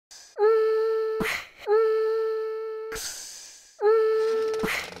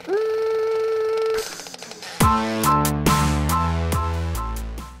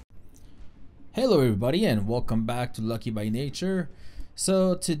everybody, and welcome back to Lucky by Nature.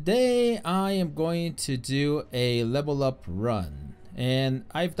 So today I am going to do a level up run, and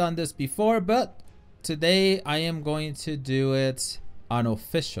I've done this before, but today I am going to do it on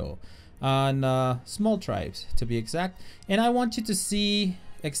official, on small tribes to be exact. And I want you to see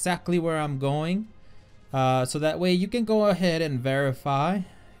exactly where I'm going, so that way you can go ahead and verify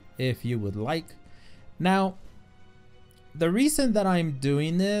if you would like. Now, the reason that I'm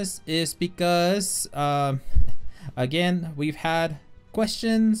doing this is because again, we've had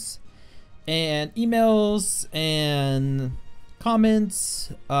questions and emails and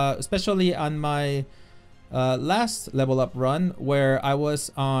comments, especially on my last level up run where I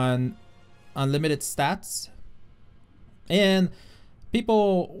was on unlimited stats, and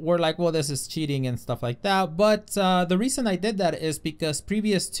people were like, well, this is cheating and stuff like that. But the reason I did that is because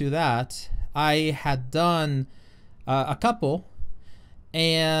previous to that I had done a couple,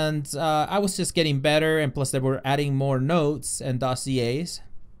 and I was just getting better, and plus they were adding more notes and dossiers.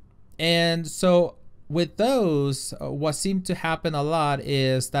 And so with those, what seemed to happen a lot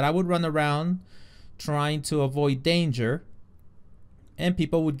is that I would run around trying to avoid danger, and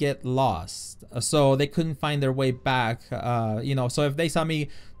people would get lost, so they couldn't find their way back. You know, so if they saw me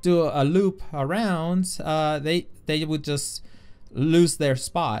do a loop around, they would just lose their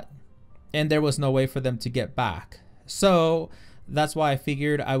spot, and there was no way for them to get back. So that's why I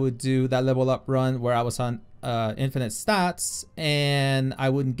figured I would do that level up run where I was on infinite stats and I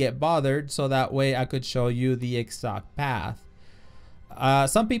wouldn't get bothered, so that way I could show you the exact path.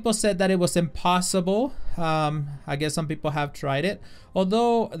 Some people said that it was impossible. I guess some people have tried it,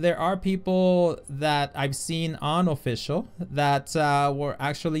 although there are people that I've seen on official that were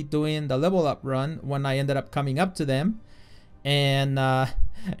actually doing the level up run when I ended up coming up to them, and I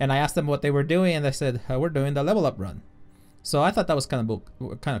asked them what they were doing, and they said, we're doing the level up run. So I thought that was kind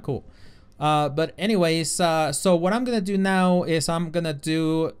of cool. But anyways, so what I'm gonna do now is I'm gonna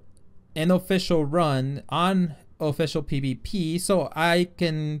do an official run on official PvP, so I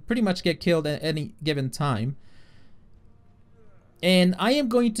can pretty much get killed at any given time. And I am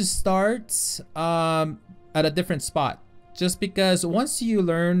going to start at a different spot, just because once you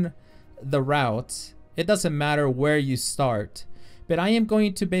learn the route, it doesn't matter where you start. But I am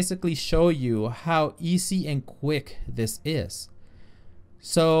going to basically show you how easy and quick this is.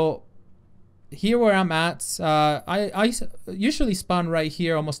 So here where I'm at, I usually spawn right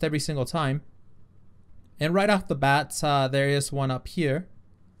here almost every single time. And right off the bat, there is one up here.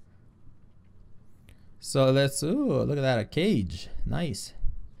 So let's, ooh, look at that, a cage. Nice.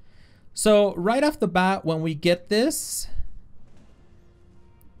 So right off the bat, when we get this,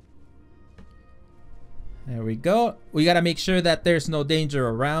 there we go. We got to make sure that there's no danger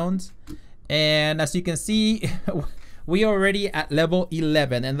around. And as you can see, we are already at level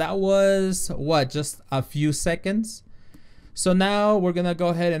 11. And that was, what, just a few seconds? So now we're going to go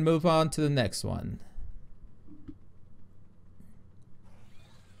ahead and move on to the next one.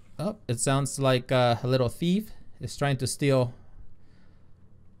 Oh, it sounds like a little thief is trying to steal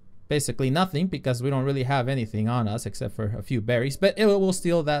basically nothing, because we don't really have anything on us except for a few berries. But it will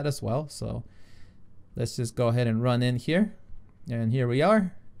steal that as well, so let's just go ahead and run in here. And here we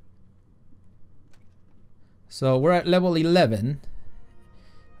are. So we're at level 11.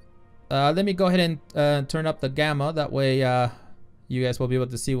 Let me go ahead and turn up the gamma. That way you guys will be able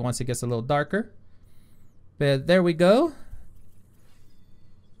to see once it gets a little darker. But there we go.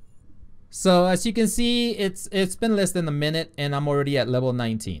 So as you can see, it's been less than a minute and I'm already at level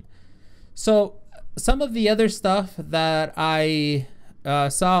 19. So some of the other stuff that I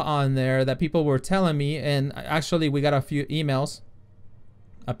saw on there that people were telling me, and actually we got a few emails.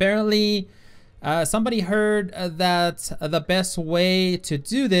 Apparently somebody heard that the best way to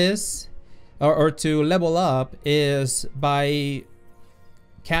do this or to level up is by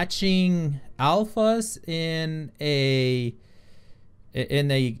catching alphas in a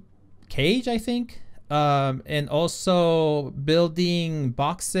cage, I think, and also building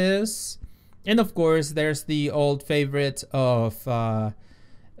boxes. And of course, there's the old favorite of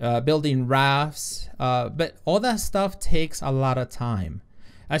building rafts. But all that stuff takes a lot of time.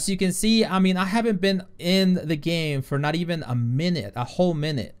 As you can see, I mean, I haven't been in the game for not even a minute, a whole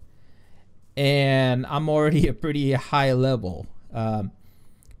minute. And I'm already a pretty high level.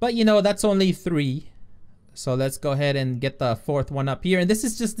 But you know, that's only 3. So let's go ahead and get the 4th one up here. And this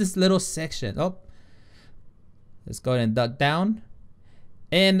is just this little section. Oh, let's go ahead and duck down.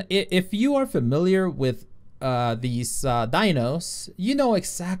 And if you are familiar with these dinos, you know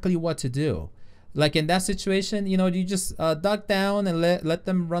exactly what to do. Like in that situation, you know, you just duck down and let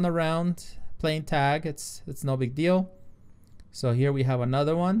them run around playing tag. It's no big deal. So here we have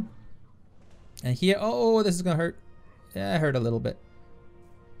another one. And here, oh, this is gonna hurt. Yeah, it hurt a little bit.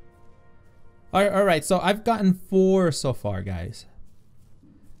 All right, so I've gotten 4 so far, guys.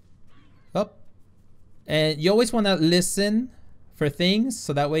 Up. And you always want to listen for things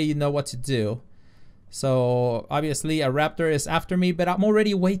so that way you know what to do. So obviously a raptor is after me, but I'm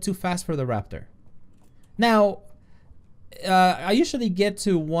already way too fast for the raptor. Now, I usually get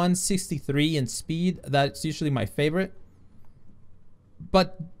to 163 in speed. That's usually my favorite.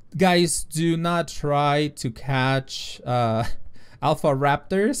 But guys, do not try to catch alpha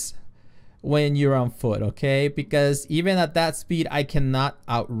raptors when you're on foot, okay? Because even at that speed, I cannot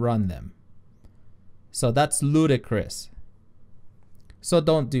outrun them. So that's ludicrous. So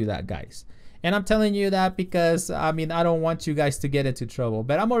don't do that, guys. And I'm telling you that because, I mean, I don't want you guys to get into trouble.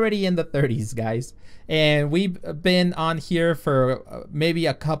 But I'm already in the 30s, guys. And we've been on here for maybe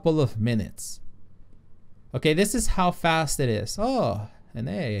a couple of minutes. Okay, this is how fast it is. Oh, an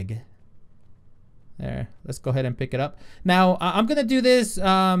egg. There, let's go ahead and pick it up. Now, I'm going to do this,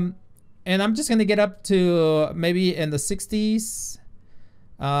 and I'm just going to get up to maybe in the 60s.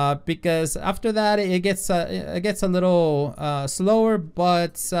 Because after that, it gets a little slower,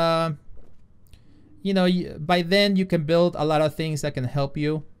 but you know, by then you can build a lot of things that can help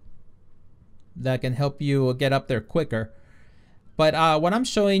you. That can help you get up there quicker. But what I'm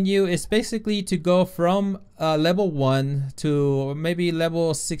showing you is basically to go from level 1 to maybe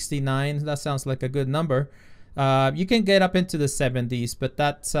level 69. That sounds like a good number. You can get up into the 70s, but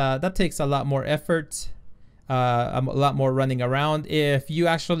that takes a lot more effort. A lot more running around. If you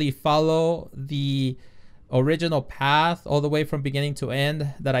actually follow the original path all the way from beginning to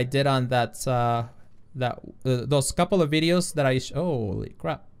end that I did on that those couple of videos that holy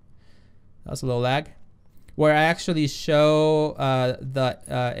crap, that's a little lag, where I actually show the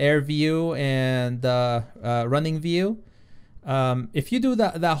air view and the running view. If you do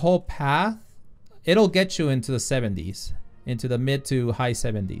that whole path, it'll get you into the 70s, into the mid to high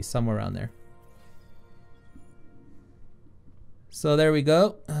 70s, somewhere around there. So there we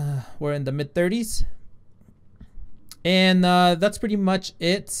go. We're in the mid 30s. And that's pretty much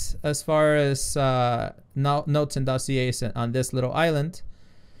it as far as notes and dossiers on this little island.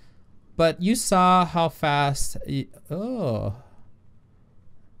 But you saw how fast... oh.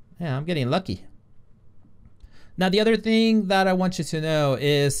 Yeah, I'm getting lucky. Now, the other thing that I want you to know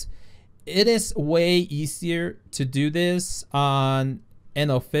is it is way easier to do this on an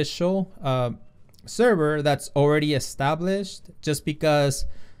official server that's already established, just because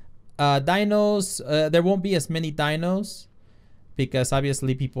dinos, there won't be as many dinos because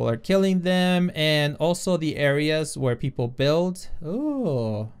obviously people are killing them, and also the areas where people build.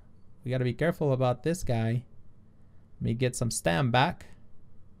 Oh, we got to be careful about this guy. Let me get some stam back.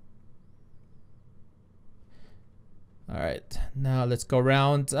 All right, now let's go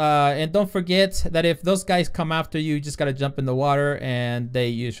around. And don't forget that if those guys come after you, you just got to jump in the water, and they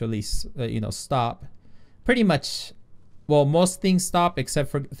usually, you know, stop. Pretty much, well, most things stop except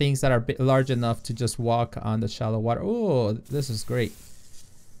for things that are large enough to just walk on the shallow water. Oh, this is great.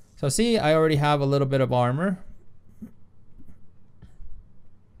 So see, I already have a little bit of armor.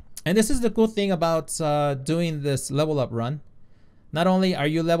 And this is the cool thing about doing this level up run. Not only are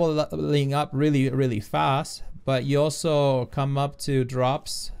you leveling up really, really fast, but you also come up to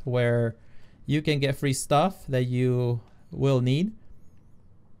drops where you can get free stuff that you will need.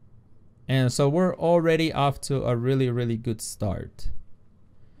 And so we're already off to a really, really good start.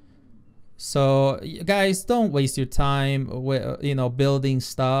 So guys, don't waste your time with, you know, building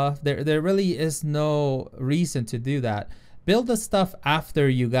stuff. There really is no reason to do that. Build the stuff after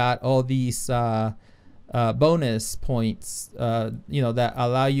you got all these bonus points, you know, that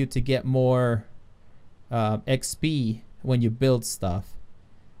allow you to get more XP when you build stuff.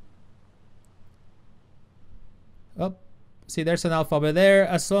 Oh, see, there's an alpha over there.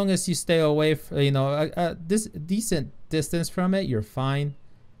 As long as you stay away, you know, this decent distance from it, you're fine.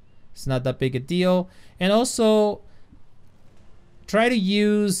 It's not that big a deal. And also, try to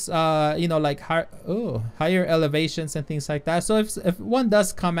use, you know, like higher elevations and things like that. So if one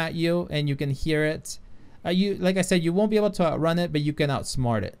does come at you and you can hear it, like I said, you won't be able to outrun it, but you can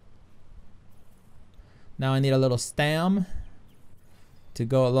outsmart it. Now I need a little stam to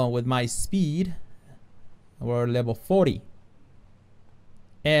go along with my speed. We're level 40.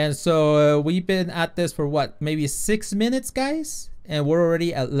 And so we've been at this for what, maybe 6 minutes, guys? And we're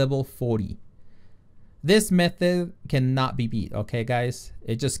already at level 40. This method cannot be beat, okay, guys?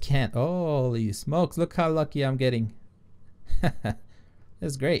 It just can't. Holy smokes, look how lucky I'm getting.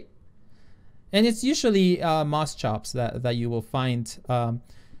 That's great. And it's usually moss chops that you will find.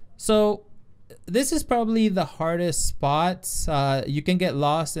 So this is probably the hardest spot. You can get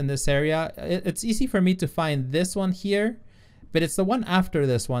lost in this area. It's easy for me to find this one here, but it's the one after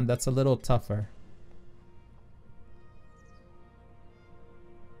this one that's a little tougher.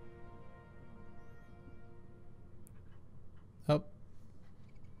 Oh,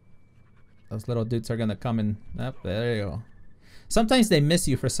 those little dudes are gonna come in. Oh, there you go. Sometimes they miss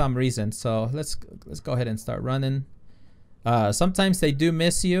you for some reason, so let's go ahead and start running. Sometimes they do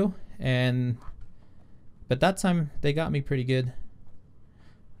miss you, but that time they got me pretty good.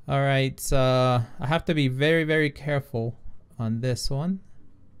 All right, I have to be very, very careful on this one.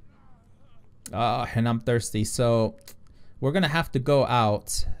 And I'm thirsty, so we're gonna have to go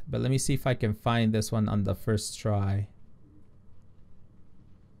out. But let me see if I can find this one on the first try.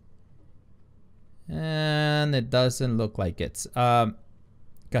 And it doesn't look like it.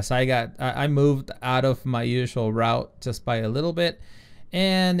 Because I moved out of my usual route just by a little bit.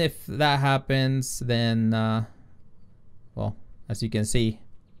 And if that happens, then well, as you can see,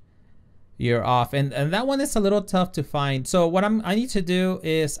 you're off. And that one is a little tough to find. So what I need to do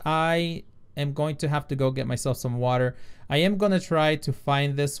is I am going to have to go get myself some water. I am gonna try to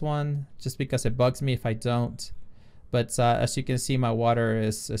find this one just because it bugs me if I don't. But as you can see, my water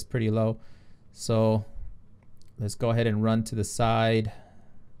is pretty low. So let's go ahead and run to the side.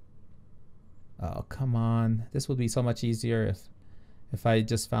 Oh, come on. This would be so much easier if I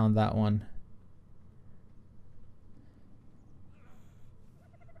just found that one.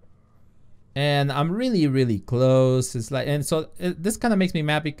 And I'm really, really close. It's like, and so this kind of makes me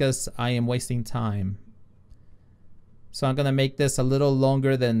mad because I am wasting time. So I'm gonna make this a little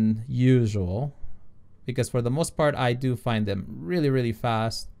longer than usual, because for the most part I do find them really, really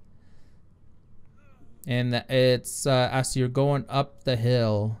fast. And it's as you're going up the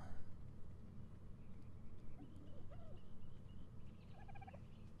hill.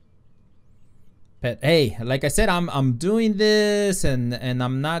 But hey, like I said, I'm doing this and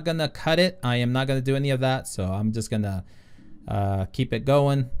I'm not gonna cut it. I am not gonna do any of that. So I'm just gonna keep it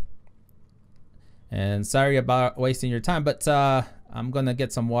going. And sorry about wasting your time, but I'm gonna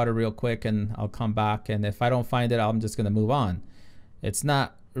get some water real quick and I'll come back. And if I don't find it, I'm just gonna move on. It's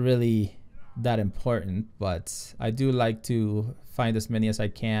not really that important, but I do like to find as many as I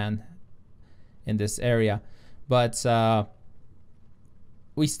can in this area. But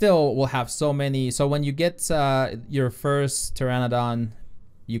we still will have so many. So when you get your first Pteranodon,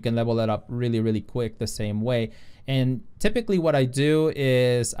 you can level it up really, really quick the same way. And typically what I do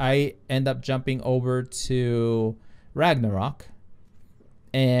is I end up jumping over to Ragnarok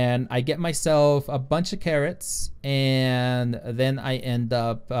and I get myself a bunch of carrots, and then I end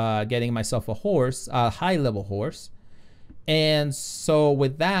up getting myself a horse, a high level horse. And so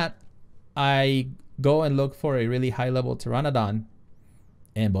with that, I go and look for a really high level Pteranodon.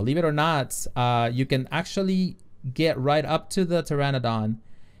 And believe it or not, you can actually get right up to the Pteranodon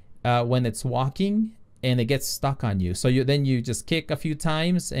when it's walking and it gets stuck on you. So then you just kick a few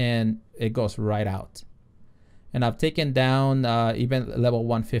times and it goes right out. And I've taken down even level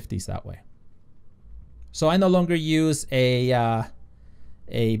 150s that way. So I no longer use a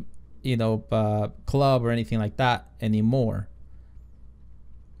club or anything like that anymore,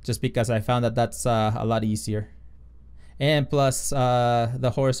 just because I found that that's a lot easier. And plus,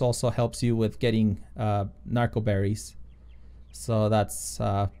 the horse also helps you with getting narco berries. So that's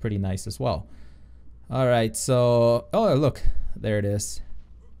pretty nice as well. All right, so, oh, look, there it is.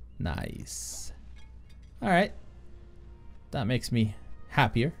 Nice. All right, that makes me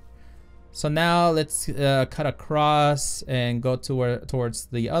happier. So now let's cut across and go towards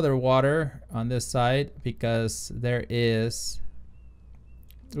the other water on this side, because there is,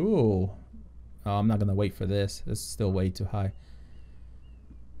 ooh. Oh, I'm not gonna wait for this. It's still way too high.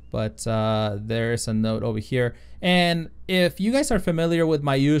 But there's a note over here. And if you guys are familiar with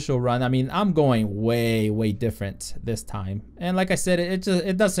my usual run, I mean, I'm going way, way different this time. And like I said,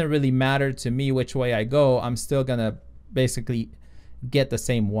 it doesn't really matter to me which way I go. I'm still gonna basically get the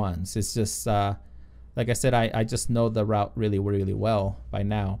same ones. It's just, like I said, I just know the route really, really well by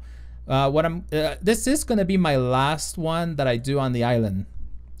now. This is gonna be my last one that I do on the island.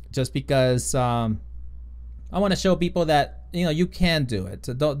 Just because I want to show people that, you know, you can do it.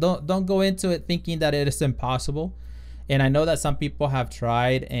 So don't go into it thinking that it is impossible. And I know that some people have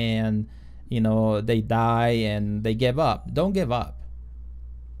tried and, you know, they die and they give up. Don't give up.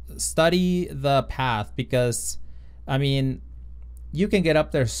 Study the path, because I mean, you can get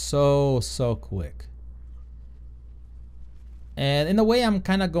up there so quick. And in a way, I'm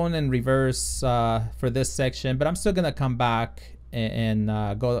kind of going in reverse for this section, but I'm still gonna come back and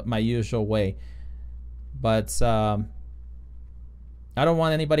go my usual way. But I I don't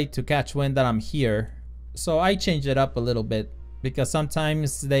want anybody to catch wind that I'm here. So I change it up a little bit because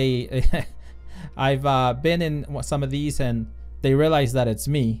sometimes they I've been in some of these and they realize that it's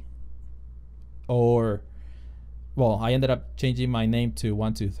me. Or, well, I ended up changing my name to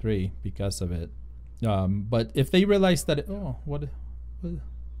 123 because of it. But if they realize that, oh, what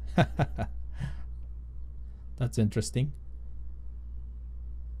that's interesting.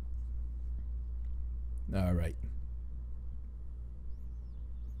 All right.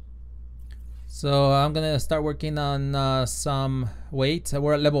 So I'm gonna start working on some weight.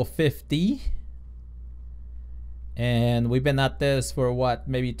 We're at level 50. And we've been at this for what,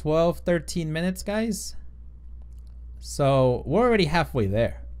 maybe 12, 13 minutes, guys? So we're already halfway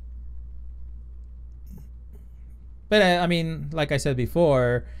there. But I mean, like I said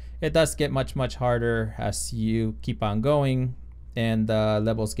before, it does get much, much harder as you keep on going and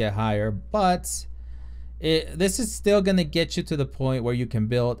levels get higher. But this is still going to get you to the point where you can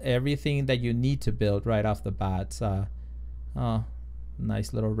build everything that you need to build right off the bat. Oh,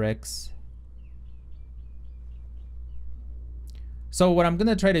 nice little Rex. So what I'm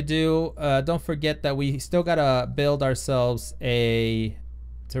gonna try to do, don't forget that we still gotta build ourselves a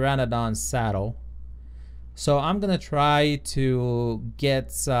Pteranodon saddle. So I'm gonna try to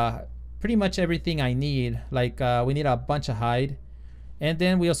get pretty much everything I need. Like we need a bunch of hide, and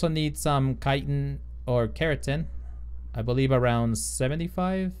then we also need some chitin or keratin. I believe around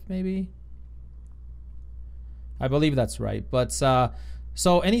 75 maybe. I believe that's right. But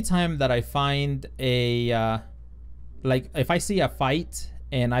so anytime that I find a like if I see a fight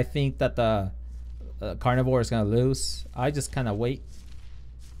and I think that the carnivore is gonna lose, I just kind of wait,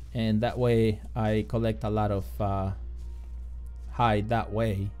 and that way I collect a lot of hide that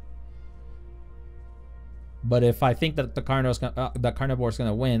way. But if I think that the carnivore is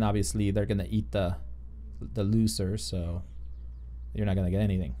gonna win, obviously they're gonna eat the loser, so you're not gonna get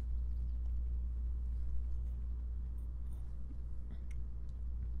anything.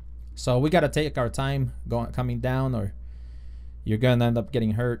 So we gotta take our time coming down, or you're gonna end up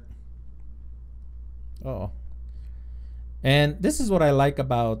getting hurt. Oh, and this is what I like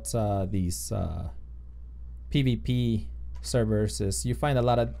about these PvP servers is you find a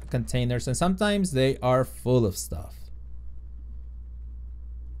lot of containers, and sometimes they are full of stuff,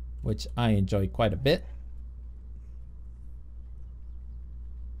 which I enjoy quite a bit.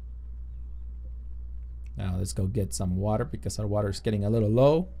 Now let's go get some water because our water is getting a little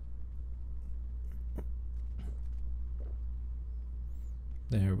low.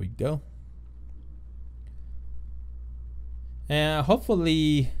 There we go. And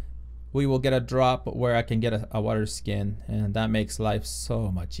hopefully we will get a drop where I can get a water skin, and that makes life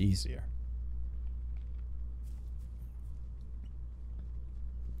so much easier.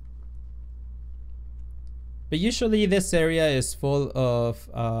 But usually this area is full of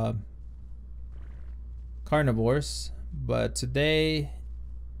carnivores, but today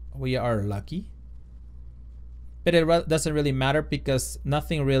we are lucky. But it doesn't really matter because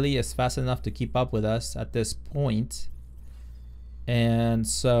nothing really is fast enough to keep up with us at this point. And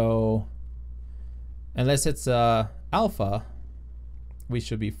so, unless it's alpha, we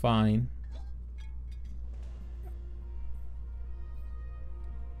should be fine.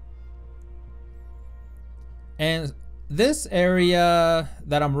 And this area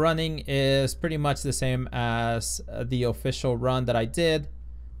that I'm running is pretty much the same as the official run that I did,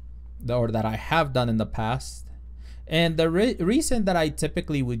 or that I have done in the past. And the reason that I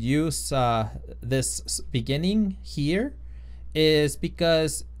typically would use this beginning here is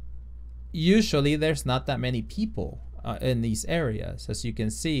because usually there's not that many people in these areas. As you can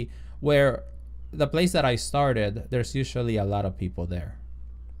see, where the place that I started, there's usually a lot of people there.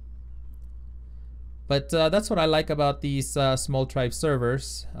 But that's what I like about these small tribe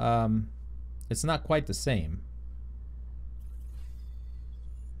servers. It's not quite the same,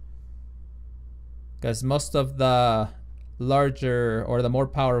 because most of the larger or the more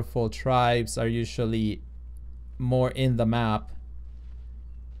powerful tribes are usually more in the map.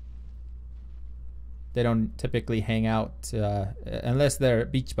 They don't typically hang out unless they're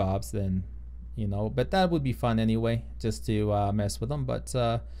beach bobs, then, you know, but that would be fun anyway, just to mess with them. But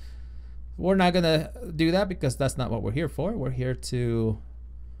we're not gonna do that because that's not what we're here for. We're here to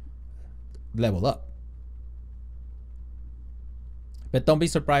level up. But don't be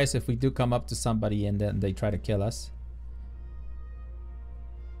surprised if we do come up to somebody and then they try to kill us.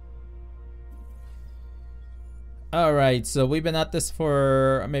 All right, so we've been at this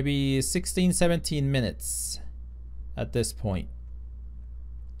for maybe 16, 17 minutes at this point.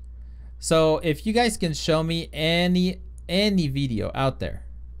 So if you guys can show me any video out there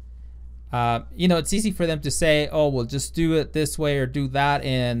You know, it's easy for them to say, oh, well, just do it this way or do that,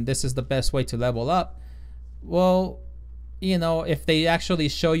 and this is the best way to level up. Well, you know, if they actually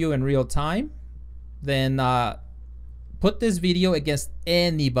show you in real time, then put this video against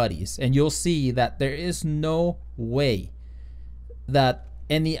anybody's, and you'll see that there is no way that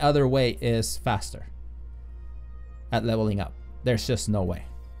any other way is faster at leveling up. There's just no way.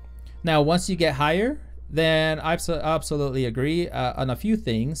 Now, once you get higher, then I absolutely agree on a few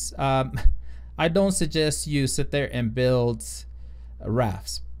things. I don't suggest you sit there and build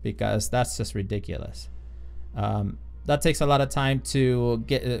rafts, because that's just ridiculous. That takes a lot of time to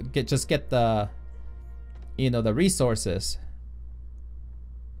get the, you know, the resources.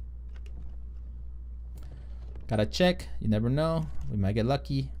 Gotta check. You never know. We might get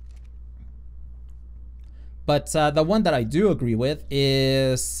lucky. But the one that I do agree with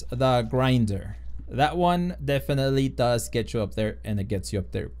is the grinder. That one definitely does get you up there, and it gets you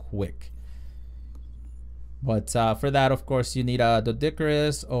up there quick. But for that, of course, you need a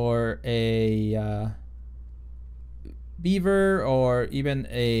Doedicurus or a beaver, or even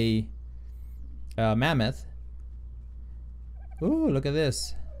a mammoth. Ooh, look at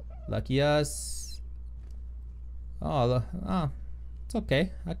this. Lucky us. Oh, it's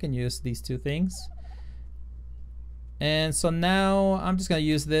okay. I can use these two things. And so now I'm just gonna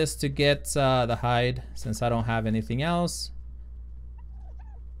use this to get the hide, since I don't have anything else.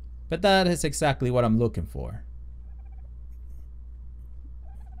 But that is exactly what I'm looking for.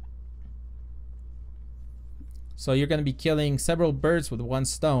 So you're gonna be killing several birds with one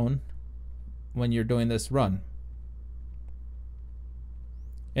stone when you're doing this run.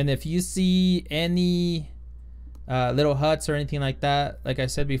 And if you see any little huts or anything like that, like I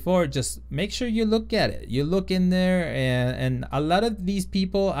said before, just make sure you look at it. You look in there, and a lot of these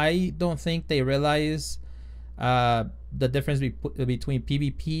people, I don't think they realize the difference between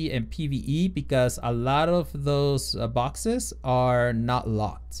PvP and PvE, because a lot of those boxes are not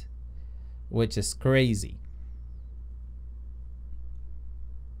locked, which is crazy.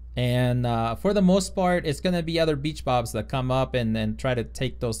 And for the most part, it's gonna be other beach bobs that come up and then try to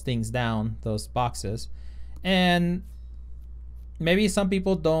take those things down, those boxes. And maybe some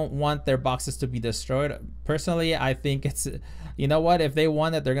people don't want their boxes to be destroyed. Personally, I think it's, you know what, if they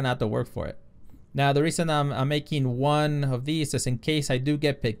want it, they're gonna have to work for it. Now, the reason I'm making one of these is in case I do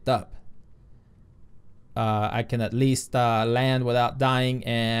get picked up, I can at least land without dying.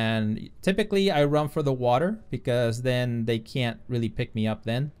 And typically I run for the water, because then they can't really pick me up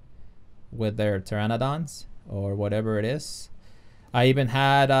then with their pteranodons or whatever it is. I even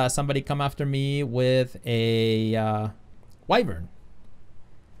had somebody come after me with a wyvern,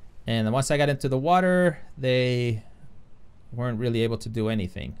 and once I got into the water, they weren't really able to do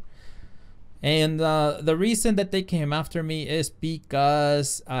anything. And the reason that they came after me is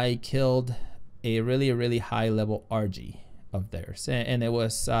because I killed a really high level RG of theirs, and it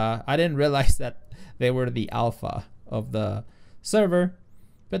was I didn't realize that they were the alpha of the server,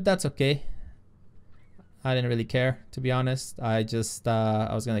 but that's okay. I didn't really care, to be honest. I just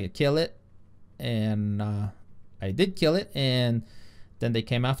I was gonna kill it, and I did kill it, and then they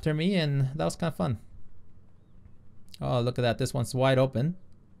came after me, and that was kind of fun. Oh, look at that. This one's wide open.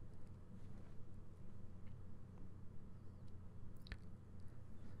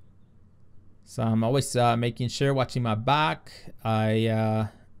 So I'm always making sure, watching my back. My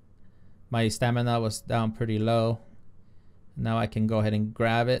stamina was down pretty low. Now I can go ahead and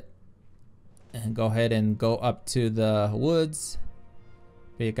grab it and go ahead and go up to the woods,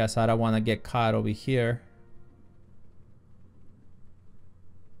 because I don't want to get caught over here.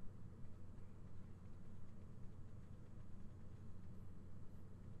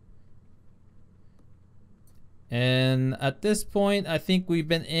 And at this point, I think we've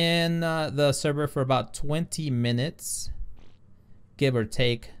been in the server for about 20 minutes, give or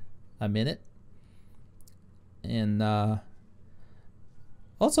take a minute. And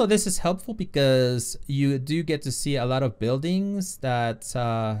also, this is helpful because you do get to see a lot of buildings that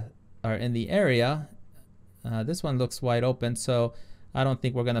are in the area. This one looks wide open, so I don't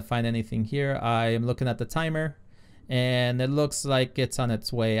think we're gonna find anything here. I am looking at the timer, and it looks like it's on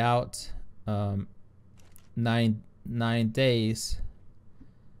its way out. 9 days.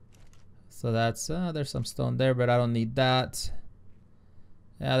 So that's there's some stone there, but I don't need that.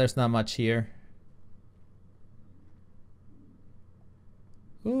 Yeah, there's not much here.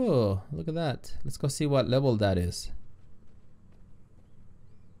 Ooh, look at that. Let's go see what level that is.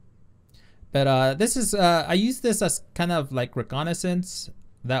 But this is I use this as kind of like reconnaissance.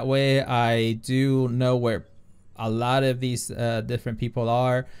 That way I do know where a lot of these different people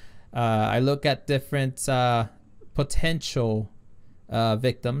are. I look at different potential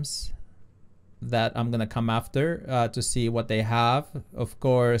victims that I'm gonna come after to see what they have. Of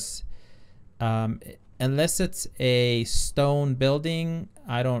course, unless it's a stone building,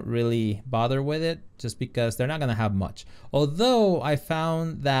 I don't really bother with it, just because they're not gonna have much. Although I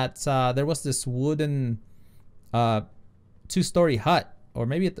found that there was this wooden 2-story hut, or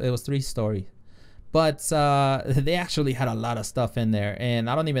maybe it was 3-story, but they actually had a lot of stuff in there, and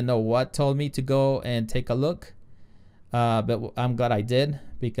I don't even know what told me to go and take a look. But I'm glad I did,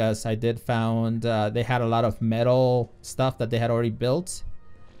 because I did found they had a lot of metal stuff that they had already built.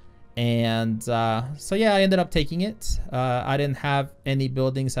 And so yeah, I ended up taking it. I didn't have any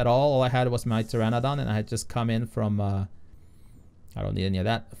buildings at all. All I had was my Pteranodon, and I had just come in from I don't need any of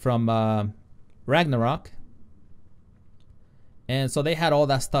that, from Ragnarok. And so they had all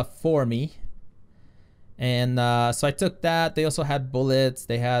that stuff for me. And so I took that. They also had bullets.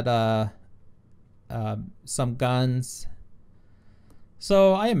 They had some guns.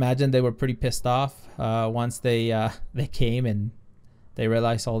 So I imagine they were pretty pissed off once they came and they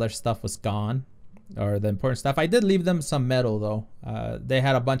realized all their stuff was gone, or the important stuff. I did leave them some metal though. They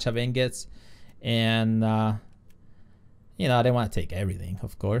had a bunch of ingots, and you know, I didn't want to take everything,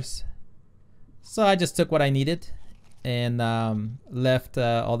 of course. So I just took what I needed and left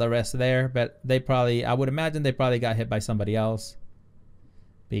all the rest there. But they probably, I would imagine they probably got hit by somebody else,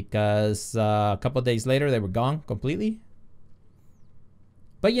 because a couple of days later they were gone completely.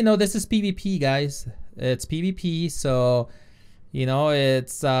 But you know, this is PvP, guys. It's PvP, so you know,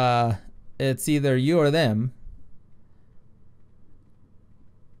 it's either you or them.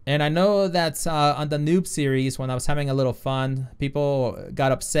 And I know that on the noob series, when I was having a little fun, people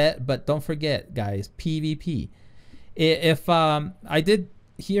got upset. But don't forget, guys, PvP. If I did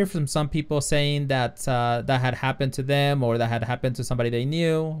hear from some people saying that that had happened to them, or that had happened to somebody they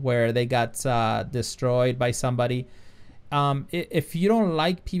knew, where they got destroyed by somebody. If you don't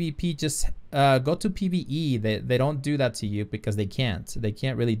like PvP, just go to PvE. They don't do that to you, because they can't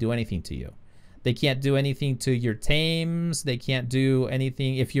really do anything to you. They can't do anything to your tames. They can't do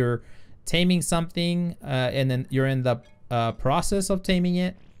anything if you're taming something and then you're in the process of taming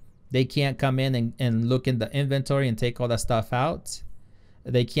it. They can't come in and look in the inventory and take all that stuff out.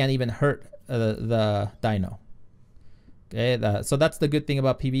 They can't even hurt the dino. Okay, so that's the good thing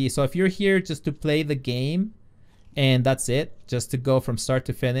about PvE. So if you're here just to play the game and that's it, just to go from start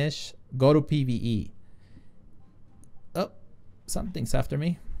to finish, go to PvE. Oh, something's after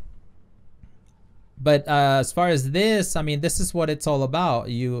me. But as far as this, I mean, this is what it's all about.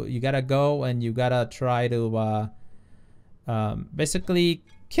 You gotta go and you gotta try to basically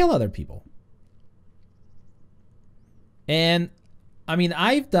kill other people. And I mean,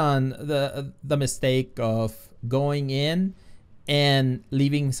 I've done the mistake of going in and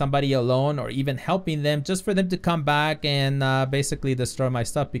leaving somebody alone, or even helping them just for them to come back and basically destroy my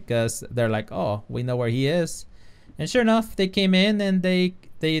stuff, because they're like, oh, we know where he is. And sure enough, they came in and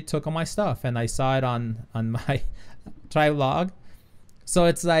they took all my stuff, and I saw it on my tribe log. So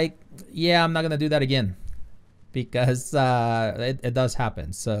it's like, yeah, I'm not gonna do that again, because it does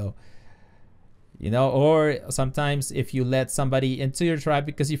happen. So, you know, or sometimes if you let somebody into your tribe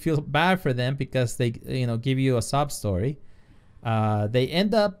because you feel bad for them, because they, you know, give you a sob story, they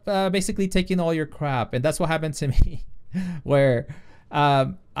end up basically taking all your crap. And that's what happened to me, where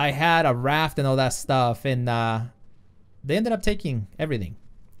I had a raft and all that stuff, and they ended up taking everything.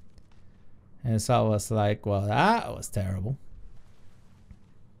 And so I was like, well, that was terrible.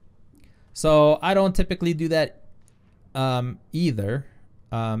 So I don't typically do that either.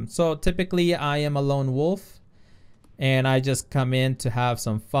 So typically I am a lone wolf, and I just come in to have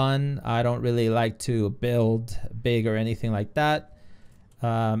some fun. I don't really like to build big or anything like that.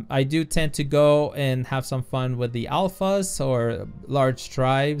 I do tend to go and have some fun with the alphas, or large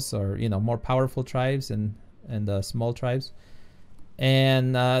tribes, or, you know, more powerful tribes, and the small tribes.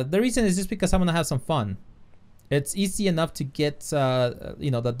 And the reason is just because I want to have some fun. It's easy enough to get you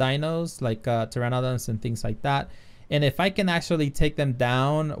know, the dinos like pteranodons and things like that. And if I can actually take them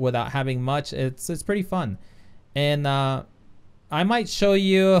down without having much, it's pretty fun. And I might show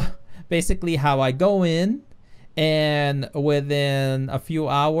you basically how I go in, and within a few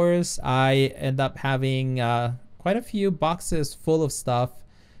hours I end up having quite a few boxes full of stuff.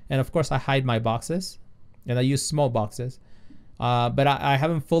 And of course I hide my boxes, and I use small boxes. But I have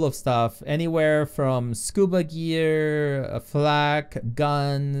them full of stuff, anywhere from scuba gear, flak,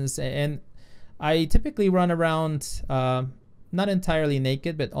 guns, and I typically run around not entirely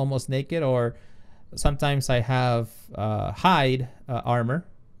naked, but almost naked, or sometimes I have hide armor.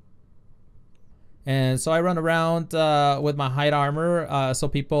 And so I run around with my hide armor so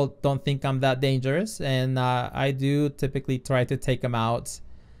people don't think I'm that dangerous. And I do typically try to take them out.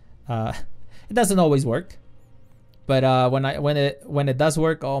 It doesn't always work, but when it does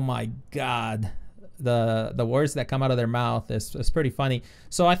work, oh my god, the words that come out of their mouth is pretty funny.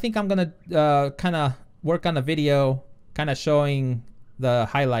 So I think I'm gonna kind of work on a video kind of showing the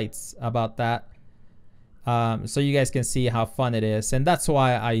highlights about that, so you guys can see how fun it is. And that's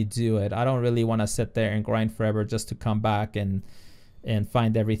why I do it. I don't really want to sit there and grind forever just to come back and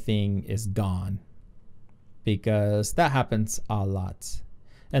find everything is gone, because that happens a lot.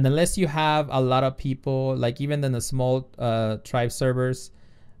 And unless you have a lot of people, like even in the small tribe servers,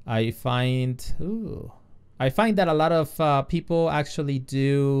 I find that a lot of people actually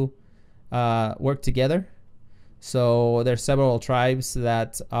do work together. So there's several tribes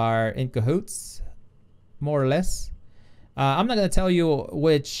that are in cahoots, more or less. I'm not going to tell you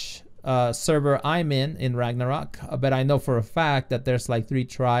which server I'm in Ragnarok, but I know for a fact that there's like 3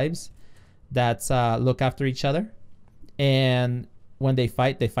 tribes that look after each other. And when they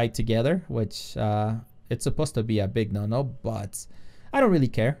fight together, which it's supposed to be a big no-no, but I don't really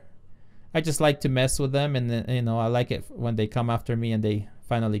care. I just like to mess with them, and you know, I like it when they come after me and they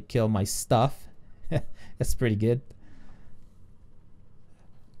finally kill my stuff. That's pretty good.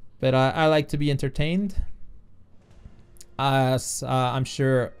 But I like to be entertained, as I'm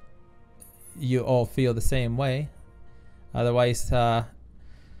sure you all feel the same way. Otherwise,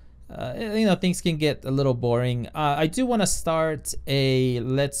 you know, things can get a little boring. I do want to start a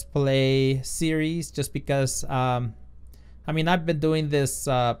Let's Play series, just because I mean, I've been doing this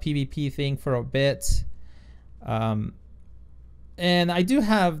PvP thing for a bit, and I do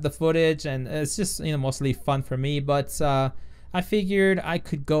have the footage, and it's just, you know, mostly fun for me. But I figured I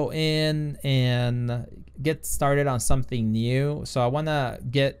could go in and get started on something new. So I want to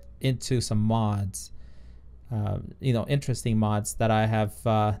get into some mods, you know, interesting mods that I have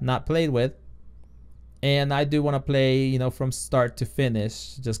not played with. And I do want to play, you know, from start to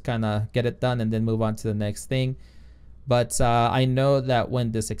finish, just kind of get it done and then move on to the next thing. But I know that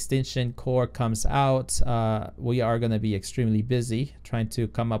when this extension core comes out, we are going to be extremely busy trying to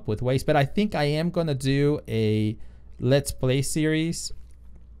come up with ways. But I think I am going to do a Let's Play series,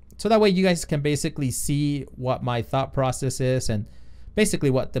 so that way you guys can basically see what my thought process is, and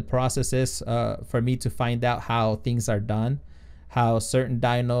basically what the process is for me to find out how things are done, how certain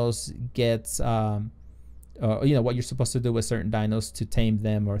dinos get, you know, what you're supposed to do with certain dinos to tame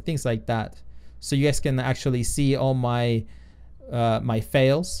them, or things like that. So you guys can actually see all my my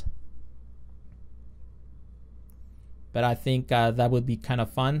fails. But I think that would be kind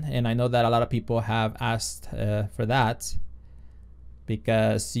of fun, and I know that a lot of people have asked for that,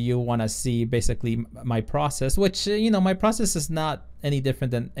 because you want to see basically my process, which, you know, my process is not any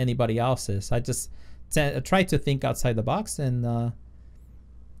different than anybody else's. I just try to think outside the box, and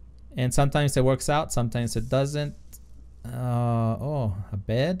sometimes it works out, sometimes it doesn't. Oh, a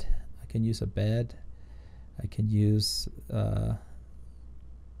bed. I can use a bed. I can use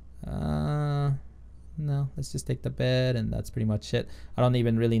no, let's just take the bed, and that's pretty much it. I don't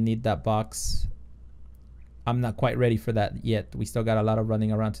even really need that box. I'm not quite ready for that yet. We still got a lot of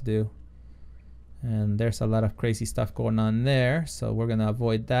running around to do, and there's a lot of crazy stuff going on there, so we're gonna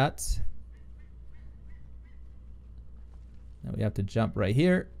avoid that. Now we have to jump right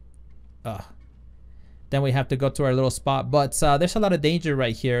here. Then we have to go to our little spot, but there's a lot of danger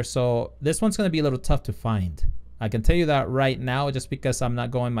right here, so this one's gonna be a little tough to find. I can tell you that right now, just because I'm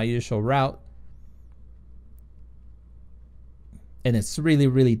not going my usual route. And it's really,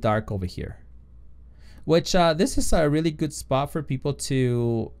 really dark over here, which this is a really good spot for people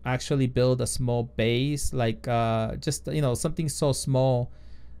to actually build a small base, like just, you know, something so small.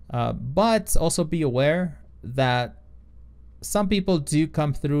 But also be aware that some people do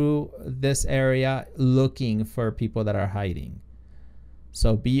come through this area looking for people that are hiding.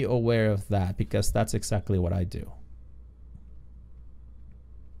 So be aware of that, because that's exactly what I do.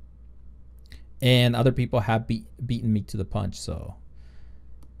 And other people have beaten me to the punch, so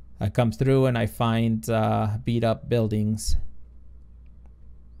I come through and I find beat up buildings.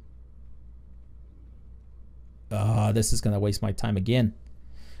 This is gonna waste my time again.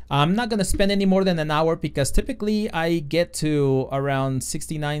 I'm not gonna spend any more than an hour, because typically I get to around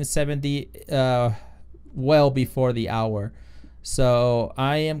 69, 70 well before the hour. So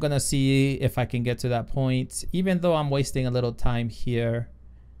I am gonna see if I can get to that point, even though I'm wasting a little time here.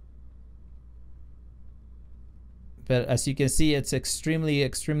 But as you can see, it's extremely,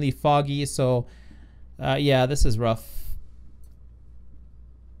 extremely foggy. So yeah, this is rough.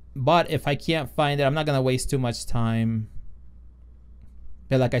 But if I can't find it, I'm not gonna waste too much time.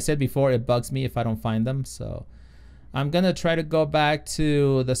 But like I said before, it bugs me if I don't find them. So I'm gonna try to go back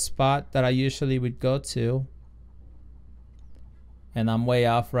to the spot that I usually would go to. and I'm way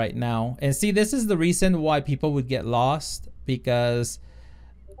off right now. And see, this is the reason why people would get lost, because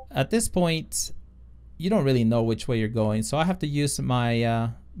at this point you don't really know which way you're going. So I have to use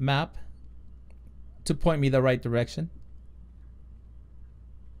my map to point me the right direction.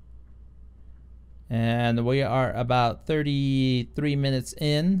 And we are about 33 minutes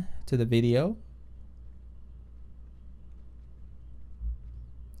in to the video.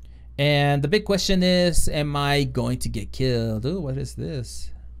 And the big question is, am I going to get killed? Ooh, what is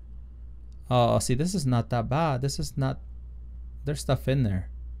this? Oh, see, this is not that bad. This is not, there's stuff in there.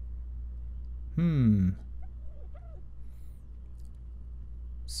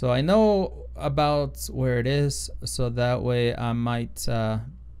 So I know about where it is, so that way I might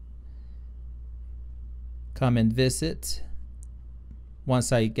come and visit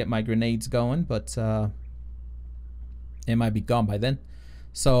once I get my grenades going, but it might be gone by then.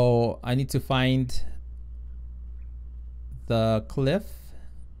 So I need to find the cliff,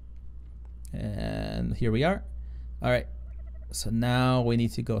 and here we are. All right, so now we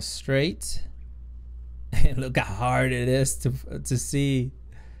need to go straight. Look how hard it is to see.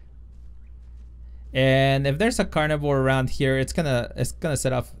 And if there's a carnivore around here, it's gonna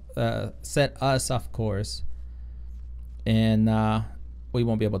set us off course, and we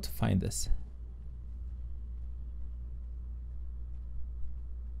won't be able to find this.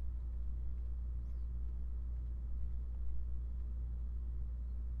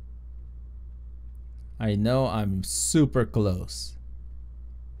 I know I'm super close,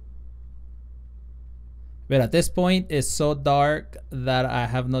 but at this point it's so dark that I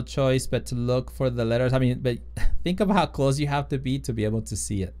have no choice but to look for the letters. I mean, but think of how close you have to be able to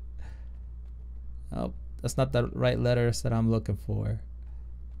see it. Oh, that's not the right letters that I'm looking for.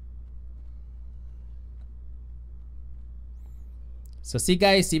 So see,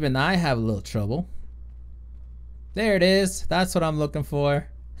 guys, even I have a little trouble. There it is. That's what I'm looking for.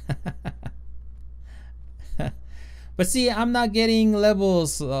 But see, I'm not getting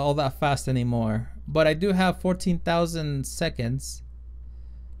levels all that fast anymore, but I do have 14,000 seconds,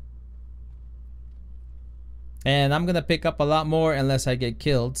 and I'm gonna pick up a lot more unless I get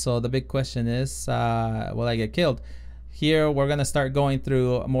killed. So the big question is, will I get killed? Here we're gonna start going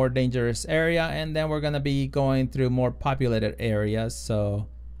through a more dangerous area, and then we're gonna be going through more populated areas. So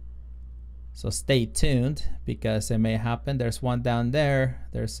stay tuned, because it may happen. There's one down there.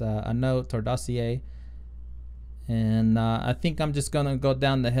 There's a note or dossier. And I think I'm just gonna go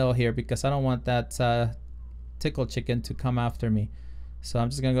down the hill here, because I don't want that tickle chicken to come after me. So I'm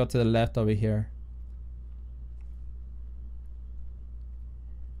just gonna go to the left over here.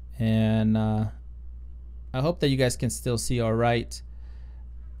 And I hope that you guys can still see all right.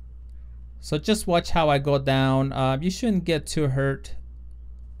 So just watch how I go down. You shouldn't get too hurt.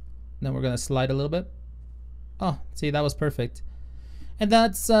 Then we're gonna slide a little bit. Oh, see, that was perfect. And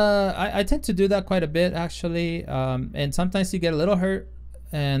that's I tend to do that quite a bit, actually, and sometimes you get a little hurt,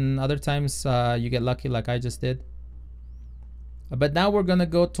 and other times you get lucky like I just did. But now we're gonna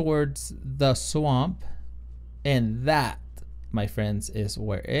go towards the swamp, and that, my friends, is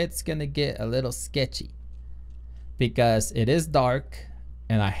where it's gonna get a little sketchy, because it is dark,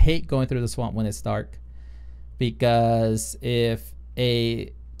 and I hate going through the swamp when it's dark, because if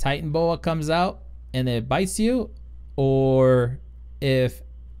a Titan boa comes out and it bites you, or if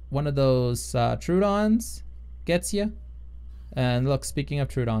one of those Trudons gets you. And look, speaking of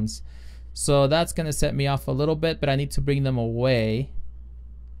Trudons, so that's gonna set me off a little bit, but I need to bring them away.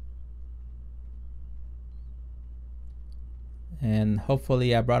 And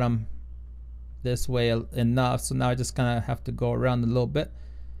hopefully I brought them this way enough, so now I just kind of have to go around a little bit.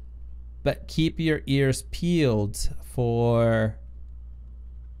 But keep your ears peeled for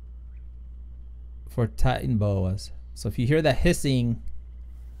Titan boas. So if you hear that hissing,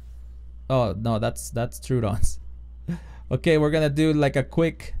 oh no, that's Trudons. Okay, we're gonna do like a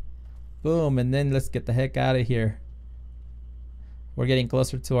quick boom, and then let's get the heck out of here. We're getting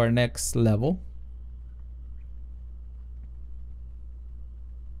closer to our next level.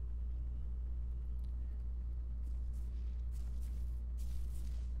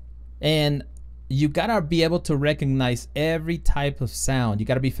 And you gotta be able to recognize every type of sound. You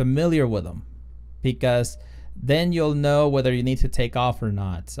gotta be familiar with them, because then you'll know whether you need to take off or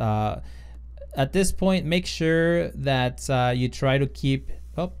not. At this point, make sure that you try to keep,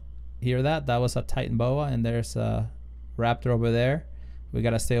 oh, hear that? That was a Titan boa, and there's a raptor over there. We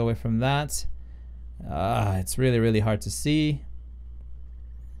gotta stay away from that. It's really, really hard to see.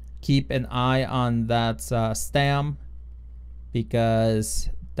 Keep an eye on that stam, because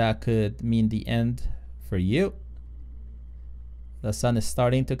that could mean the end for you. The sun is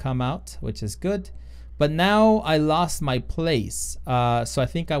starting to come out, which is good. But now I lost my place. So I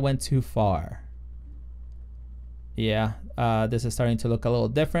think I went too far. Yeah, this is starting to look a little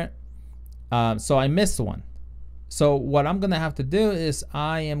different. So I missed one. So what I'm gonna have to do is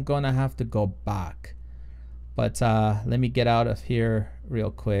I am gonna have to go back. But let me get out of here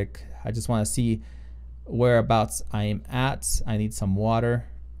real quick. I just want to see whereabouts I am at. I need some water.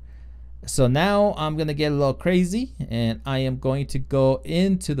 So now I'm gonna get a little crazy, and I am going to go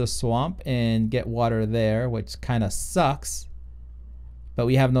into the swamp and get water there, which kind of sucks, but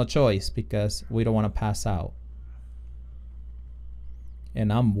we have no choice because we don't want to pass out.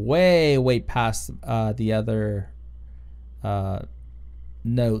 And I'm way past the other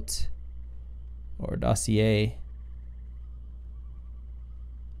note or dossier,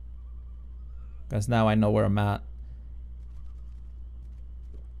 because now I know where I'm at.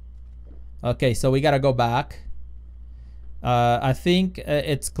 Okay, so we gotta go back. I think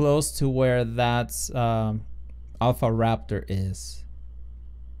it's close to where that Alpha Raptor is.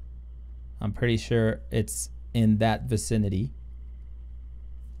 I'm pretty sure it's in that vicinity.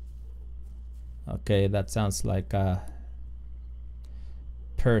 Okay, that sounds like a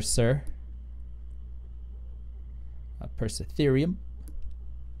Purser. A Persitherium.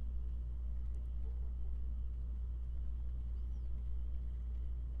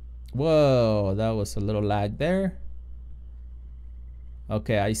 Whoa, that was a little lag there.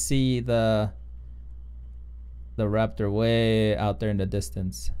 Okay, I see the raptor way out there in the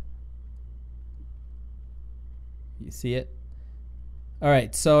distance. You see it? All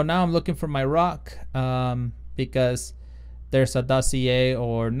right, so now I'm looking for my rock because there's a dossier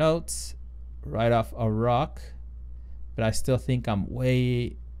or notes right off a rock, but I still think I'm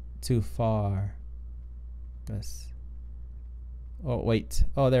way too far. Oh, wait.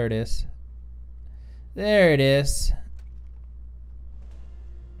 Oh, there it is. There it is.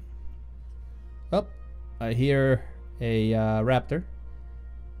 Oh, I hear a raptor.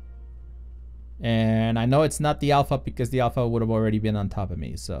 And I know it's not the alpha because the alpha would have already been on top of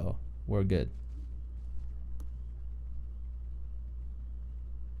me, so we're good.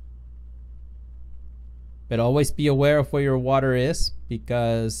 But always be aware of where your water is,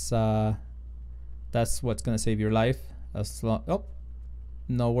 because that's what's gonna save your life. Oh,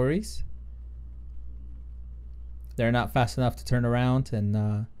 no worries. They're not fast enough to turn around, and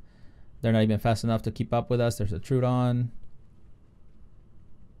they're not even fast enough to keep up with us. There's a Trudon.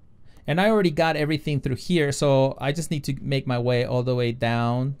 And I already got everything through here, so I just need to make my way all the way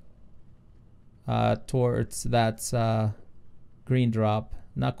down towards that green drop.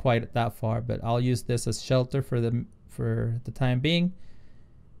 Not quite that far, but I'll use this as shelter for the time being.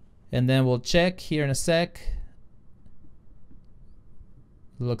 And then we'll check here in a sec.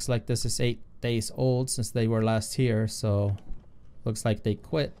 Looks like this is 8 days old since they were last here, so looks like they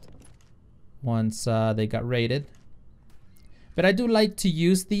quit once they got raided. But I do like to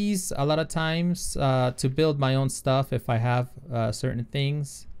use these a lot of times to build my own stuff if I have certain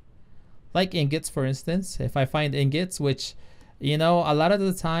things. Like ingots, for instance. If I find ingots, which, you know, a lot of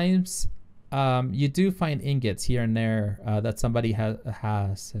the times you do find ingots here and there that somebody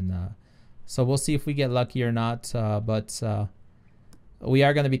has. And so we'll see if we get lucky or not. But we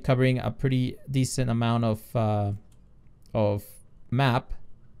are going to be covering a pretty decent amount of map.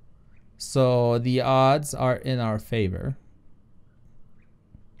 So the odds are in our favor.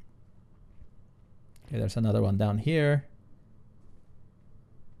 Okay, there's another one down here.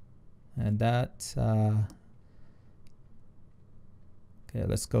 And that... okay,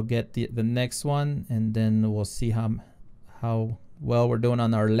 let's go get the next one, and then we'll see how well we're doing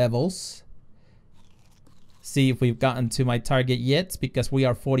on our levels. See if we've gotten to my target yet, because we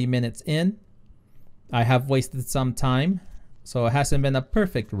are 40 minutes in. I have wasted some time, so it hasn't been a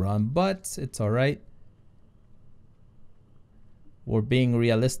perfect run, but it's all right. We're being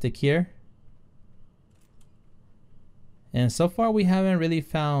realistic here. And so far we haven't really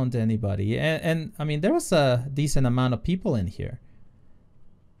found anybody. And I mean, there was a decent amount of people in here.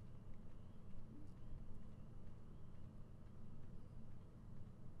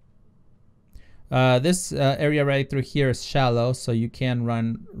 This area right through here is shallow, so you can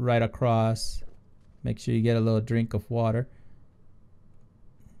run right across. Make sure you get a little drink of water.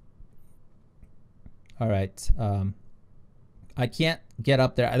 All right. I can't get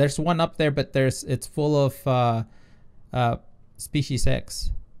up there. There's one up there, but it's full of species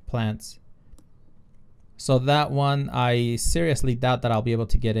X plants. So that one, I seriously doubt that I'll be able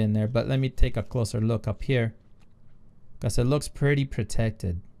to get in there. But let me take a closer look up here, because it looks pretty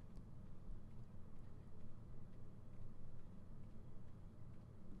protected.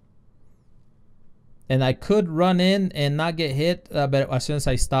 And I could run in and not get hit, but as soon as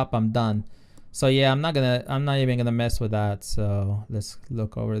I stop, I'm done. So yeah, I'm not even gonna mess with that. So let's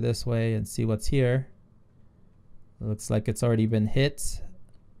look over this way and see what's here. Looks like it's already been hit.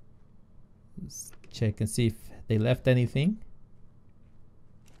 Let's check and see if they left anything.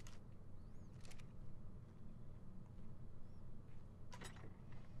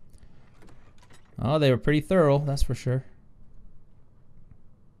 Oh, they were pretty thorough, that's for sure.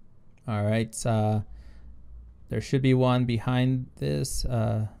 All right, there should be one behind this.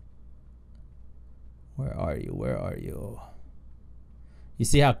 Where are you? Where are you? You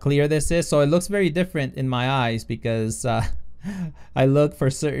see how clear this is? So it looks very different in my eyes because I look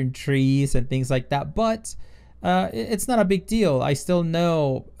for certain trees and things like that. But it's not a big deal. I still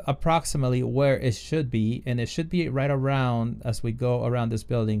know approximately where it should be. And it should be right around as we go around this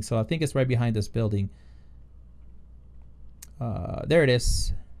building. So I think it's right behind this building. There it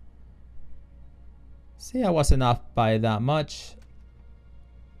is. See, I wasn't off by that much.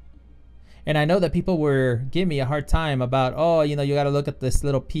 And I know that people were giving me a hard time about, oh, you know, you got to look at this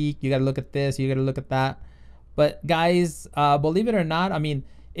little peak. You got to look at this. You got to look at that. But guys, believe it or not, I mean,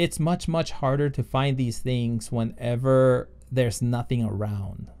 it's much, much harder to find these things whenever there's nothing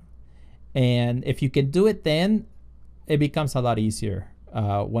around. And if you can do it then, it becomes a lot easier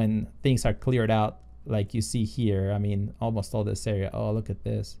when things are cleared out like you see here. I mean, almost all this area. Oh, look at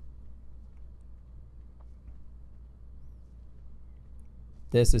this.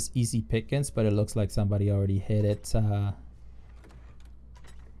 This is easy pickings, but it looks like somebody already hit it.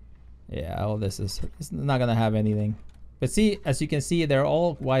 Yeah, all this is it's not gonna have anything. But see, as you can see, they're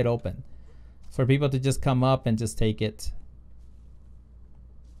all wide open for people to just come up and just take it.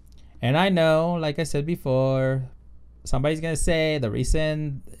 And I know, like I said before, somebody's gonna say the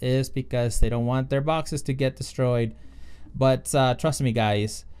reason is because they don't want their boxes to get destroyed. But trust me,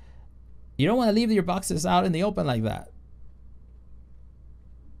 guys, you don't want to leave your boxes out in the open like that.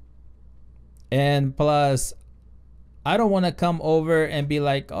 And plus, I don't want to come over and be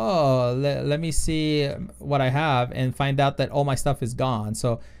like, oh, let me see what I have and find out that all my stuff is gone.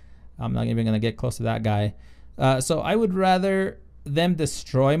 So I'm not even going to get close to that guy. So I would rather them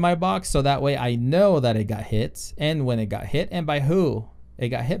destroy my box so that way I know that it got hit and when it got hit and by who it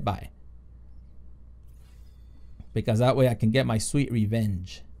got hit by. Because that way I can get my sweet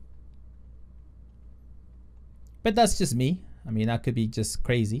revenge. But that's just me. I mean, that could be just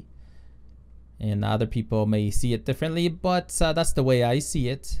crazy. And other people may see it differently, but that's the way I see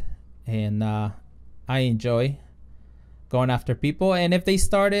it. And I enjoy going after people. And if they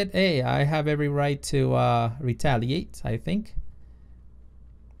start it, hey, I have every right to retaliate, I think.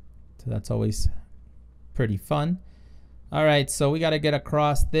 So that's always pretty fun. All right, so we got to get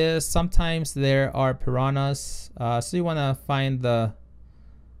across this. Sometimes there are piranhas. So you want to find the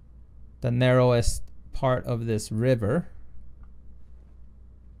narrowest part of this river.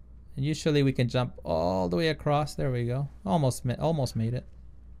 And usually we can jump all the way across. There we go. Almost made it.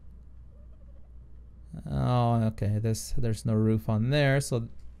 Oh, okay. There's no roof on there, so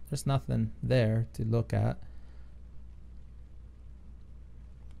there's nothing there to look at.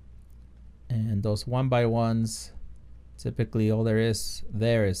 And those 1x1s, typically all there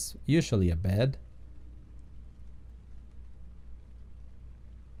is usually a bed.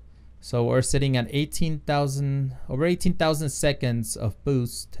 So we're sitting at over 18,000 seconds of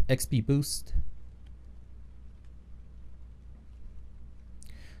boost, XP boost.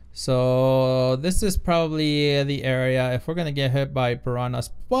 So this is probably the area if we're gonna get hit by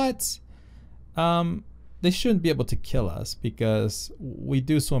piranhas, but they shouldn't be able to kill us because we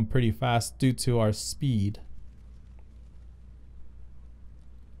do swim pretty fast due to our speed.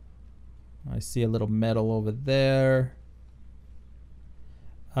 I see a little metal over there.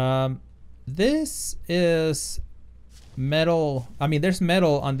 This is metal. I mean, there's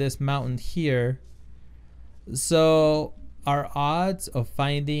metal on this mountain here. So our odds of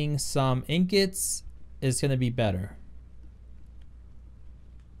finding some ingots is going to be better.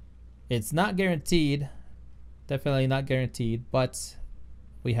 It's not guaranteed. Definitely not guaranteed, but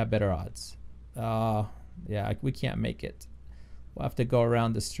we have better odds. Yeah, we can't make it. We'll have to go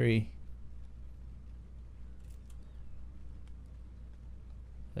around this tree.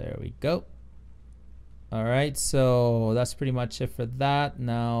 There we go. All right, so that's pretty much it for that.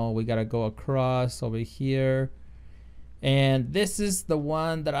 Now we gotta go across over here. And this is the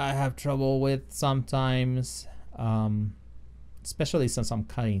one that I have trouble with sometimes. Especially since I'm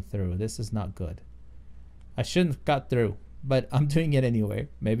cutting through. This is not good. I shouldn't have cut through, but I'm doing it anyway.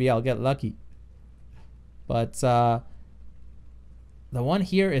 Maybe I'll get lucky. But the one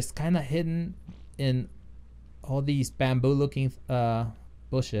here is kind of hidden in all these bamboo looking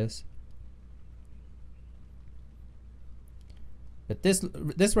bushes. But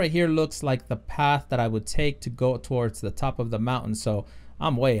this right here looks like the path that I would take to go towards the top of the mountain, so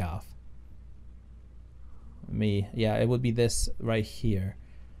I'm way off. Yeah, it would be this right here.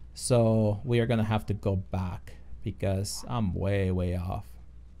 So we are gonna have to go back because I'm way off.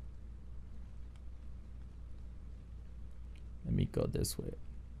 Let me go this way.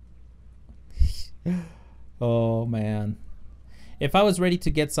 Oh man, if I was ready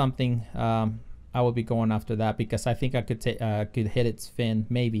to get something, I would be going after that because I think I could hit its fin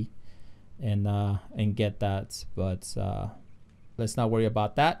maybe, and get that. But let's not worry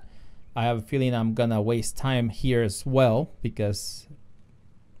about that. I have a feeling I'm gonna waste time here as well because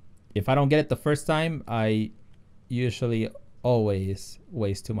if I don't get it the first time, I usually always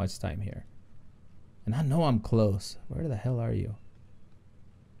waste too much time here. And I know I'm close. Where the hell are you?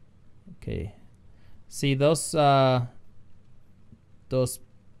 Okay. See those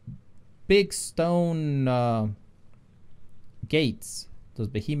big stone gates, those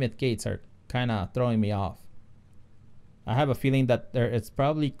behemoth gates are kind of throwing me off. I have a feeling that it's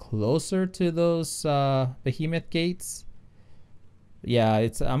probably closer to those behemoth gates. Yeah,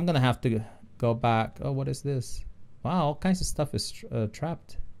 I'm gonna have to go back. Oh, what is this? Wow, all kinds of stuff is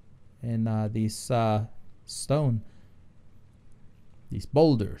trapped in these stone, these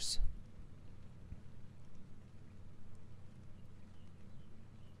boulders.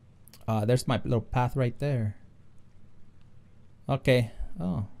 There's my little path right there. Okay.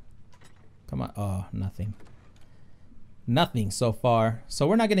 Oh, come on. Oh, nothing. Nothing so far. So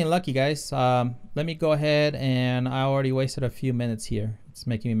we're not getting lucky, guys. Let me go ahead, and I already wasted a few minutes here. It's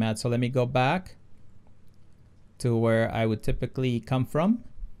making me mad. So let me go back to where I would typically come from.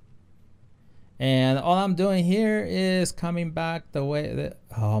 And all I'm doing here is coming back the way that,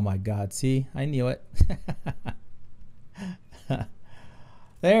 oh my God, see, I knew it.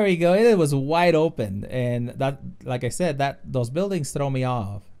 There we go. It was wide open, and that, like I said, those buildings throw me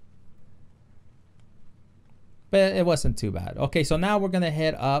off. But it wasn't too bad. Okay, so now we're gonna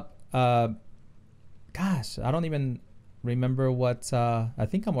head up. Gosh, I don't even remember what. I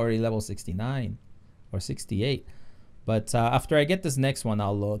think I'm already level 69 or 68. But after I get this next one,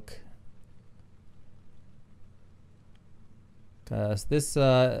 I'll look. Cause this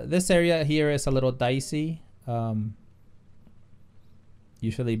area here is a little dicey.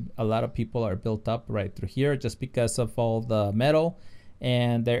 Usually a lot of people are built up right through here just because of all the metal,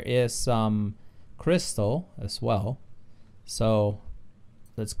 and there is some crystal as well. So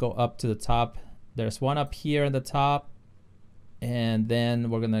let's go up to the top. There's one up here in the top, and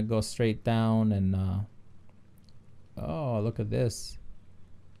then we're gonna go straight down and oh, look at this.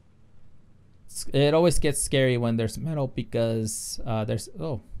 It always gets scary when there's metal because there's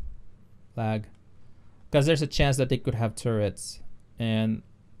lag, because there's a chance that they could have turrets. And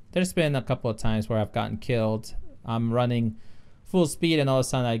there's been a couple of times where I've gotten killed. I'm running full speed and all of a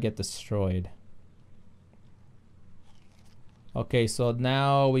sudden I get destroyed. Okay, so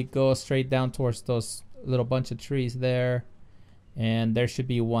now we go straight down towards those little bunch of trees there. And there should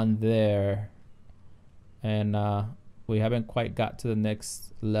be one there. And we haven't quite got to the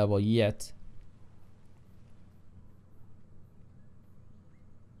next level yet.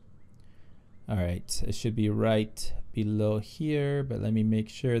 All right, it should be right below here, but let me make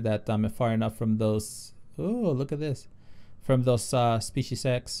sure that I'm far enough from those. Oh, look at this. From those species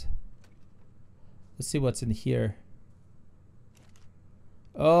X. Let's see what's in here.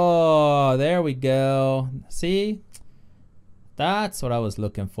 Oh, there we go. See? That's what I was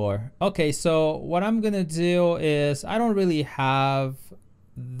looking for. Okay, so what I'm gonna do is I don't really have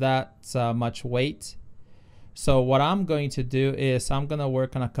that much weight. So what I'm going to do is I'm gonna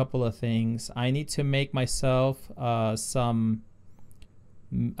work on a couple of things. I need to make myself a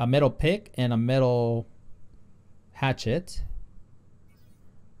metal pick and a metal hatchet.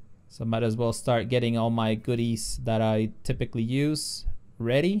 So might as well start getting all my goodies that I typically use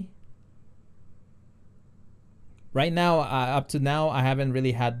ready. Right now, up to now, I haven't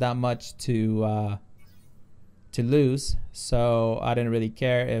really had that much to lose, so I didn't really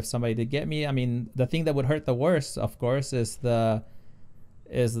care if somebody did get me. I mean, the thing that would hurt the worst, of course, is the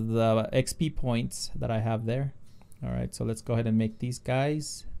XP points that I have there. All right, so let's go ahead and make these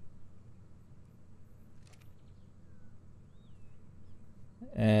guys.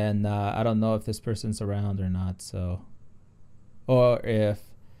 And I don't know if this person's around or not, so, or if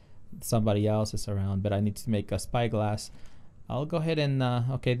somebody else is around, but I need to make a spyglass. I'll go ahead and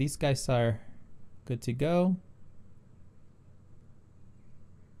okay, these guys are good to go.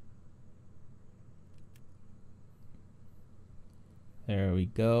 There we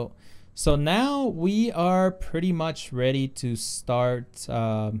go. So now we are pretty much ready to start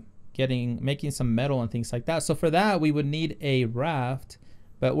making some metal and things like that. So for that, we would need a raft,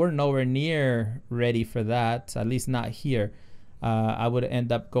 but we're nowhere near ready for that, at least not here. I would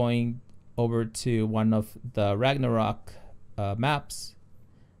end up going over to one of the Ragnarok maps,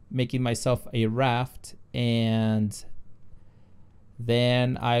 making myself a raft, and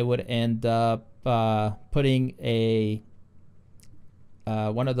then I would end up putting a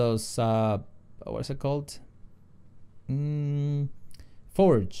one of those what's it called?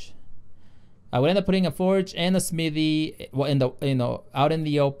 Forge. I would end up putting a forge and a smithy, well, in the out in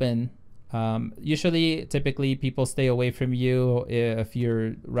the open. Usually, typically, people stay away from you if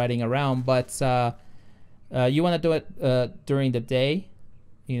you're riding around, but you want to do it during the day.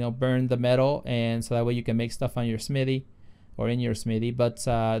 Burn the metal, and so that way you can make stuff on your smithy or in your smithy. But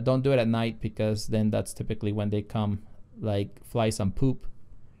don't do it at night, because then that's typically when they come like flies on poop,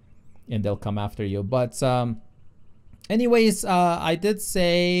 and they'll come after you. But anyways, I did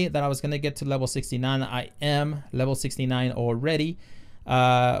say that I was gonna get to level 69. I am level 69 already.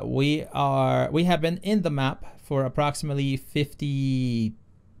 We have been in the map for approximately 52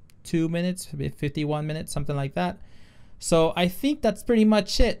 minutes, 51 minutes, something like that. So I think that's pretty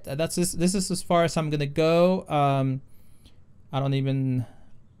much it. This is as far as I'm gonna go. I don't even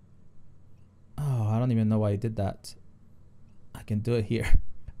know why I did that. I can do it here.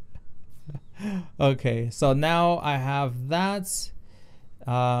 Okay, so now I have that.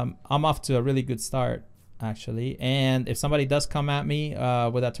 I'm off to a really good start, actually. And if somebody does come at me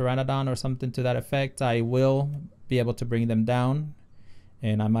with a pteranodon or something to that effect, I will be able to bring them down,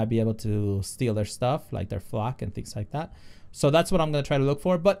 and I might be able to steal their stuff, like their flock and things like that. So that's what I'm going to try to look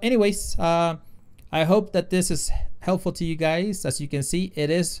for. But anyways, I hope that this is helpful to you guys. As you can see, it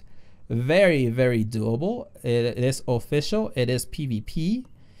is very, very doable. It is official. It is PvP.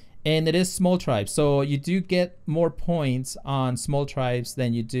 And it is small tribes. So you do get more points on small tribes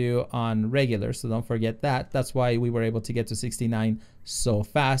than you do on regular. So don't forget that. That's why we were able to get to 69 so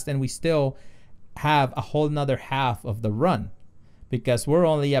fast. And we still have a whole nother half of the run, because we're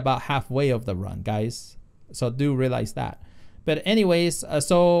only about halfway of the run, guys. So do realize that. But anyways,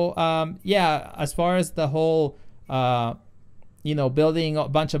 yeah, as far as the whole, building a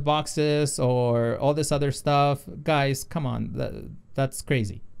bunch of boxes or all this other stuff, guys, come on. That's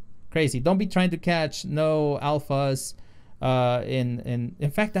crazy. Crazy. Don't be trying to catch no alphas.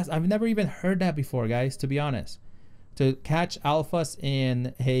 In fact, I've never even heard that before, guys, to be honest. To catch alphas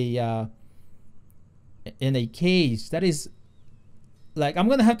in a cage, that is like, I'm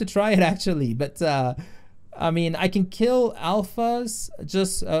gonna have to try it actually. But I mean, I can kill alphas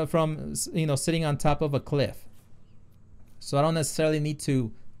just from sitting on top of a cliff, so I don't necessarily need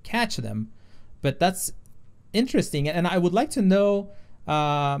to catch them. But that's interesting, and I would like to know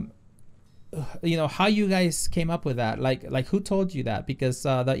how you guys came up with that, like who told you that, because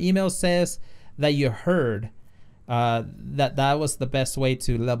the email says that you heard that was the best way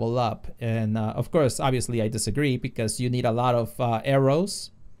to level up. And of course, obviously I disagree, because you need a lot of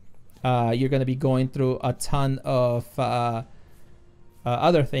arrows. You're going to be going through a ton of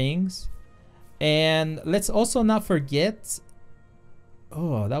other things. And let's also not forget,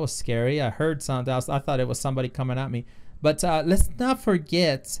 oh, that was scary. I heard something else. I thought it was somebody coming at me. But let's not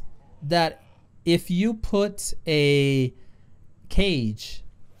forget that if you put a cage,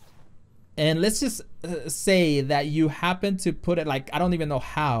 and let's just say that you happen to put it, like, I don't even know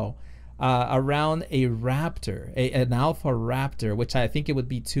how, around a raptor, an alpha raptor, which I think it would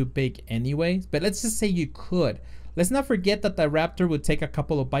be too big anyway, but let's just say you could. Let's not forget that the raptor would take a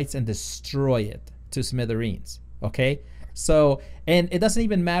couple of bites and destroy it to smithereens, okay? So, and it doesn't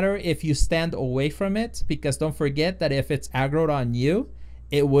even matter if you stand away from it, because don't forget that if it's aggroed on you,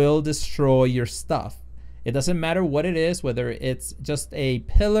 it will destroy your stuff. It doesn't matter what it is, whether it's just a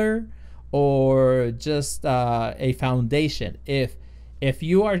pillar or just a foundation. If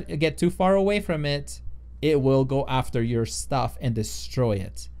you get too far away from it, it will go after your stuff and destroy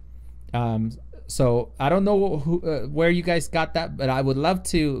it. So I don't know where you guys got that, but I would love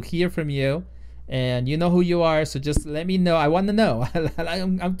to hear from you. And you know who you are, so just let me know. I want to know.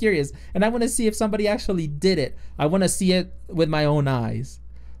 I'm curious, and I want to see if somebody actually did it. I want to see it with my own eyes,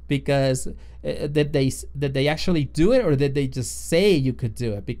 because did they actually do it, or did they just say you could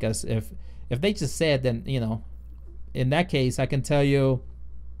do it? Because if they just said, then in that case, I can tell you,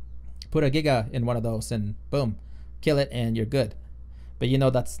 put a giga in one of those and boom, kill it, and you're good. But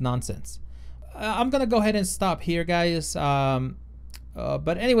that's nonsense. I'm gonna go ahead and stop here, guys.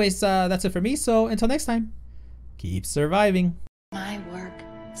 But anyways, that's it for me. So until next time, keep surviving. My work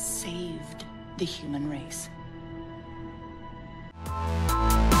saved the human race.